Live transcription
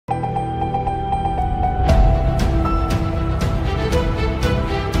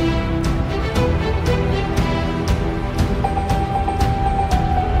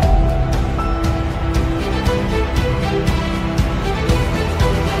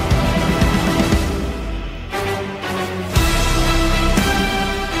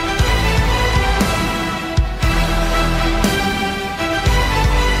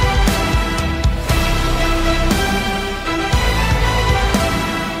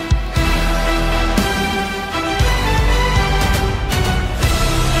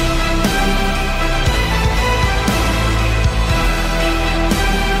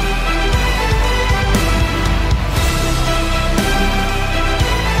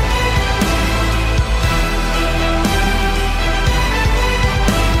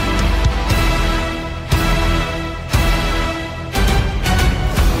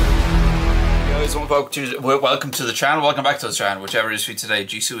welcome to the channel, welcome back to the channel, whichever it is for you today.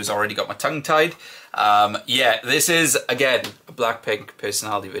 Jisoo has already got my tongue tied. Yeah, this is, again, a Blackpink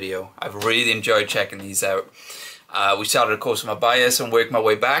personality video. I've really enjoyed checking these out. We started, of course, with my bias and worked my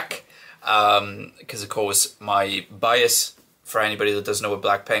way back. Because, of course, my bias, for anybody that doesn't know what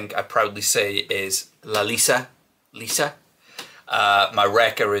Blackpink, I proudly say is Lisa. My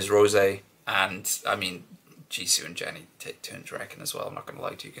wrecker is Rose, and, I mean, Jisoo and Jennie take turns wrecking as well. I'm not going to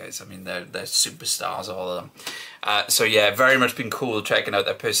lie to you guys. I mean, they're superstars, all of them. So yeah, very much been cool checking out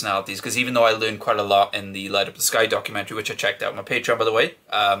their personalities, because even though I learned quite a lot in the Light Up the Sky documentary, which I checked out on my Patreon, by the way,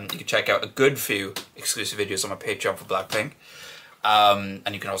 you can check out a good few exclusive videos on my Patreon for Blackpink.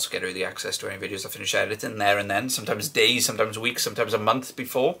 And you can also get early access to any videos I finish editing there and then, sometimes days, sometimes weeks, sometimes a month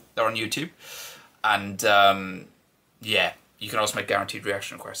before they're on YouTube. And yeah, you can also make guaranteed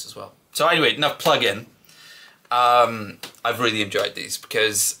reaction requests as well. So anyway, enough plug-in. I've really enjoyed these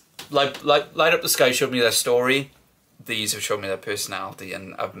because Light Up the Sky showed me their story. These have shown me their personality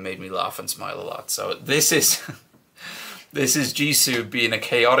and have made me laugh and smile a lot. So this is this is Jisoo being a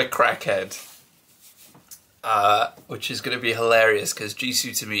chaotic crackhead, which is going to be hilarious because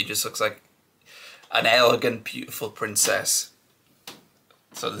Jisoo to me just looks like an elegant, beautiful princess.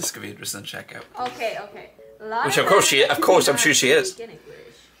 So this is going to be interesting to check out. Okay. Which of course I'm sure she is.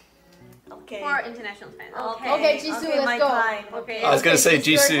 Okay. For international fans. Okay, Jisoo, let's go. Time. Okay. I was gonna say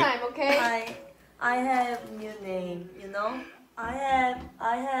Jisoo. Okay. I have new name. You know, I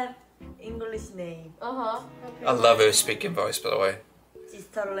have English name. Okay. I love her speaking voice, by the way.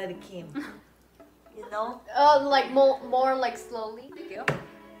 Sister Lady Kim. You know? Like more like slowly.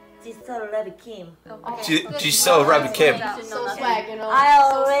 Sister Lady Kim. Okay. Jisoo Rabbit Kim. So swag, you know. I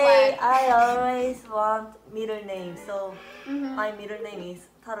always want middle name, so my middle name is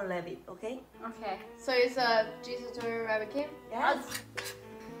Taro Rabbit. Okay? Okay. So it's Jisoo Rabbit Kim? Yes.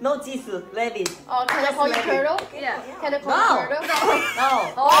 No Jisoo, Rabbit. Oh, can I call you Turtle? Yeah. Can I call you Turtle?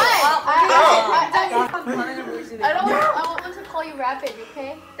 No. I want to call you Rabbit,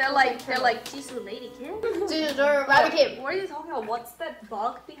 okay? They're like Jisoo Lady Kim. Jisoo Rabbit Kim. What are you talking about? What's that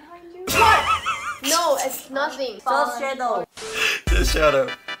bug behind you? No, it's nothing. Just shadow. Just shadow.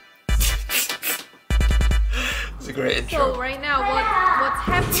 It's a great intro. So right now what's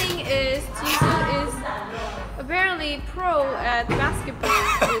happening is Jisoo is apparently pro at basketball,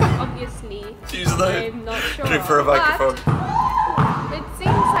 obviously. I'm not sure. For a microphone. But it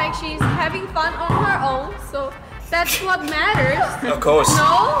seems like she's having fun on her own, so that's what matters. Of course.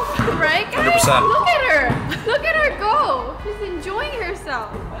 No? Right guys? 100%. Look at her! Look at her go! She's enjoying herself.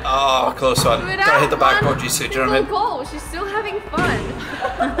 Oh, close one. Gotta hit the backboard, Jisoo, do you know what I mean? Goal. She's still having fun.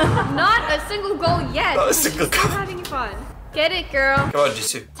 Not a single goal yet. Not a but single she's still goal. having fun. Get it, girl. Come on,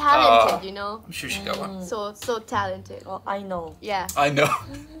 Jisoo. Talented, you know. I'm sure she got one. So talented. Oh, I know. Yeah. I know.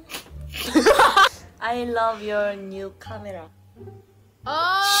 I love your new camera.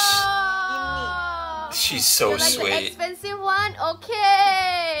 Oh. She's so You like sweet. the expensive one?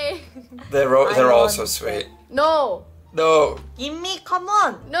 Okay. They're all so sweet. No. No. Give me, come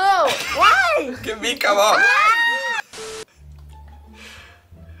on. No. Why? Give me, come on.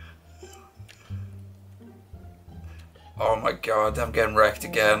 Oh my god, I'm getting wrecked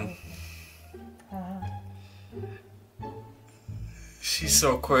again. She's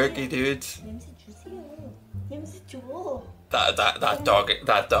so quirky, dude. That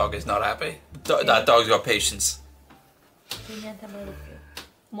dog is not happy. That dog's got patience.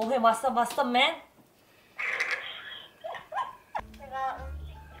 뭐해 왔어 man?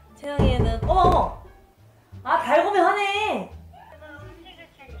 채영이는 어머 아 달고미 하네. 음식을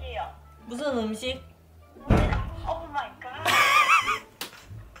줄게요. 무슨 음식? Oh my god.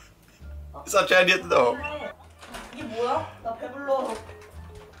 Is that Jennie? No. 이게 뭐야? 나 배불러.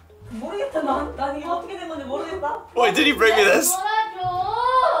 모르겠다. 난 이게 어떻게 된 건지 모르겠다. Why did you bring me this?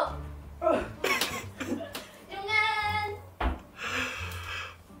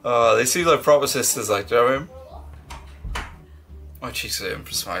 Oh, they seem like proper sisters, like, do you know what I mean? Oh, she's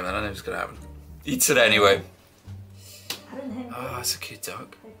smiling. I know what's gonna happen. Eats it anyway. Oh, that's a cute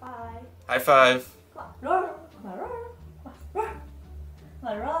dog. High five. Oh,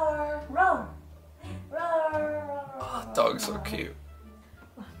 dog's so cute.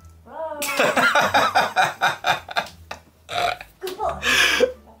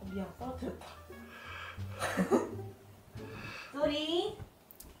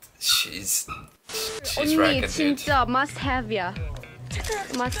 She's 언니 wrecking, dude. 진짜 must have야.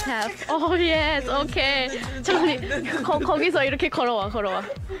 Must have. Oh yes, okay. 저기 거기서 이렇게 걸어와.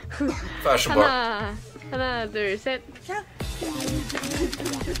 Fashion bar. 하나, 둘, 셋.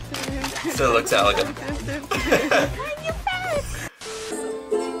 Still looks elegant.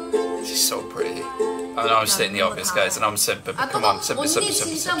 She's so pretty. I know I'm stating the obvious, guys, and I'm simple, but come on, simple.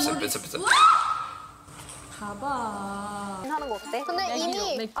 하는 거 어때? 근데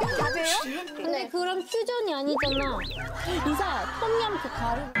이미 가세요? 근데 그럼 퓨전이 아니잖아. 이사 톰얌 그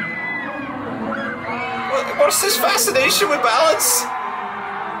가루. What's this fascination with ballads?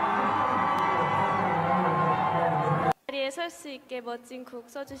 자리에 설 수 있게 멋진 곡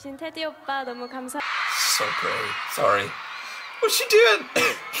써주신 테디 오빠 너무 감사. So pretty. Sorry. What's she doing?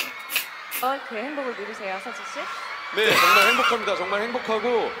 그 행복을 누리세요, 서지 씨. 네, 정말 행복합니다. 정말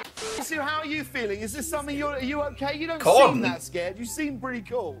행복하고. So how are you feeling? Is this something are you okay? You don't Come seem on. that scared. You seem pretty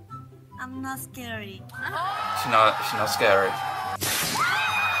cool. I'm not scary. She's not scary.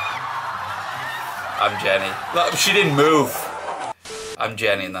 I'm Jenny. Look, she didn't move. I'm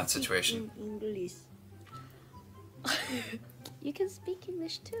Jenny in that situation. English. You can speak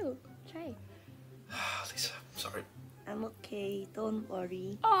English too. Try. Lisa, sorry. I'm okay. Don't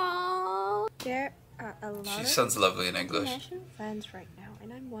worry. Oh, there are a lot She of sounds lovely in English. international fans right now,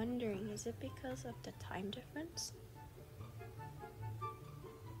 and I'm wondering, is it because of the time difference?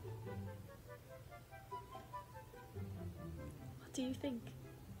 What do you think?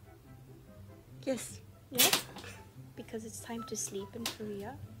 Yes. Yes? Because it's time to sleep in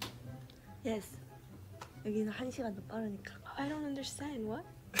Korea? Yes. 여기는 1시간 더 빠르니까. I don't understand. What?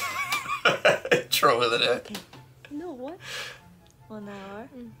 Trolling it. No, what? 1 hour.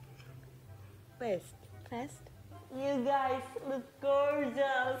 Mm. Best. Fast? You guys look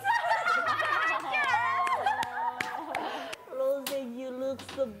gorgeous. Rose, you look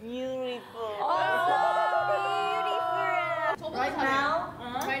so beautiful. Right now,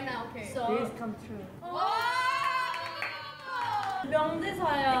 Right now, okay. dreams come true.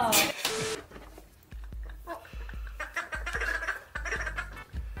 명대사야.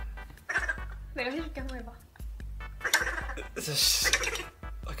 내가 해줄게. 한번 해봐.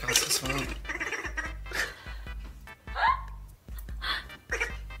 I can't smell.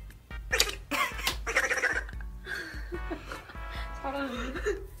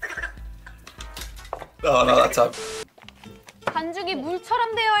 Oh no, that time. 반죽이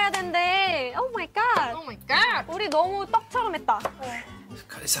물처럼 되어야 된대. Oh my god. Oh my god. 우리 너무 떡처럼 했다.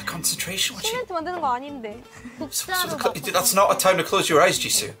 God, is that concentration? What you? 시멘트 만드는 거 a닌데. That's not a time to close your eyes,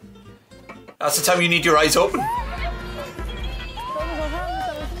 Jisoo. That's the time you need your eyes open. 너무 저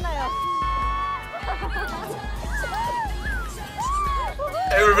사람들처럼 신나요.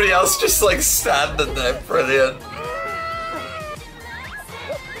 Everybody else just like standing there, brilliant.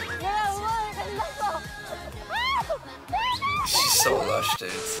 She's so lush,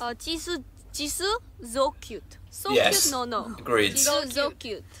 dude. jisoo, so cute. So Yes. cute, no. Agreed. jisoo, so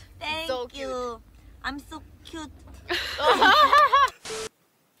cute. Thank So you. I'm so cute.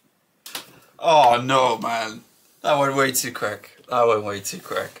 Oh no, man. That went way too quick. That went way too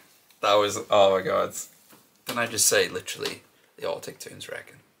quick. That was, oh my god. Can I just say, literally, they all take turns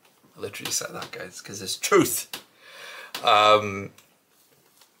reckon. I literally said that, guys, because it's truth.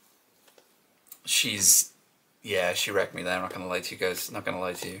 Yeah, she wrecked me there. I'm not going to lie to you guys. Not going to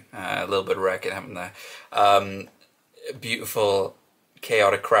lie to you. A little bit of wrecking happened there. Beautiful,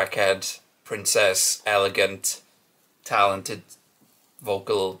 chaotic crackhead, princess, elegant, talented,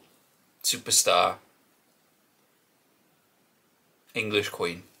 vocal superstar, English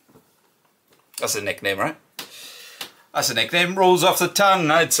queen. That's a nickname, right? That's a nickname. Rolls off the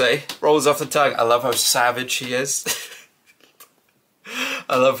tongue, I'd say. Rolls off the tongue. I love how savage she is.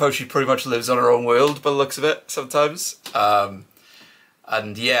 I love how she pretty much lives on her own world by the looks of it sometimes. And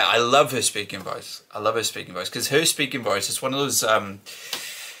yeah, I love her speaking voice. I love her speaking voice because her speaking voice is one of those,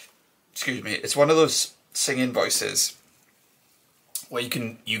 excuse me, it's one of those singing voices where you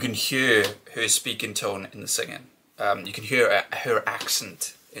can hear her speaking tone in the singing. You can hear her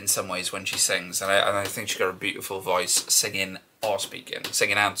accent in some ways when she sings, and I think she's got a beautiful voice singing or speaking,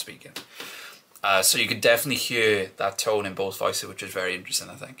 singing and speaking. So you could definitely hear that tone in both voices, which is very interesting,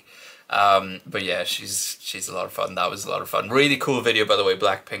 I think. But yeah, she's a lot of fun. That was a lot of fun. Really cool video, by the way,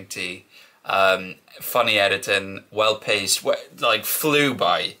 BLACKPINK T. Funny editing, well paced, like flew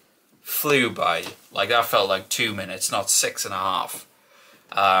by. Like that felt like 2 minutes, not 6.5.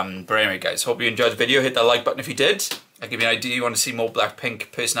 But anyway, guys, hope you enjoyed the video. Hit that like button if you did. I'll give you an idea you want to see more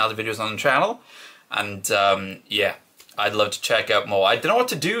BLACKPINK personality videos on the channel. And yeah, I'd love to check out more. I don't know what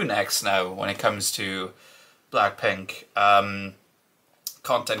to do next now when it comes to BLACKPINK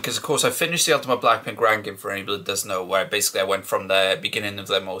content, because of course I finished the Ultimate BLACKPINK ranking for anybody that doesn't know, where basically I went from the beginning of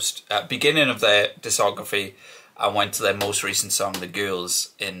their discography and went to their most recent song, The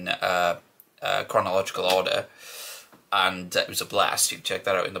Girls, in chronological order. and it was a blast. You can check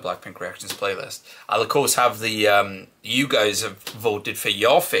that out in the Blackpink Reactions playlist. I'll of course have the you guys have voted for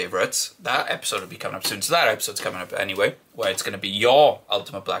your favourites. That episode will be coming up soon, so that episode's coming up anyway, where it's going to be your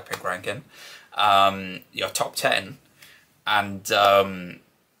ultimate Blackpink ranking, your top 10, and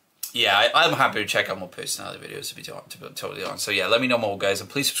yeah, I'm happy to check out more personality videos, to be totally honest. So yeah, let me know more, guys, and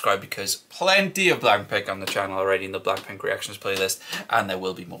please subscribe, because plenty of Blackpink on the channel already in the Blackpink Reactions playlist, and there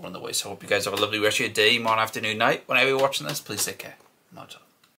will be more on the way. So I hope you guys have a lovely rest of your day, morning, afternoon, night. Whenever you're watching this, please take care. Much love.